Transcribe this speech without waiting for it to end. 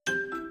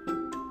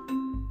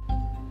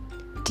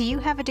Do you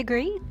have a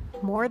degree?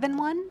 More than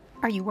one?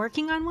 Are you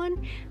working on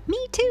one?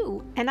 Me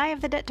too, and I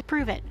have the debt to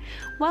prove it.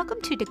 Welcome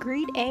to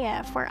Degreed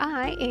AF, where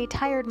I, a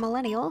tired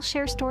millennial,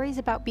 share stories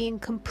about being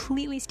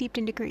completely steeped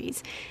in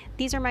degrees.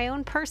 These are my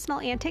own personal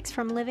antics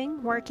from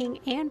living, working,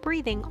 and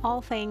breathing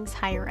all things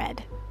higher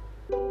ed.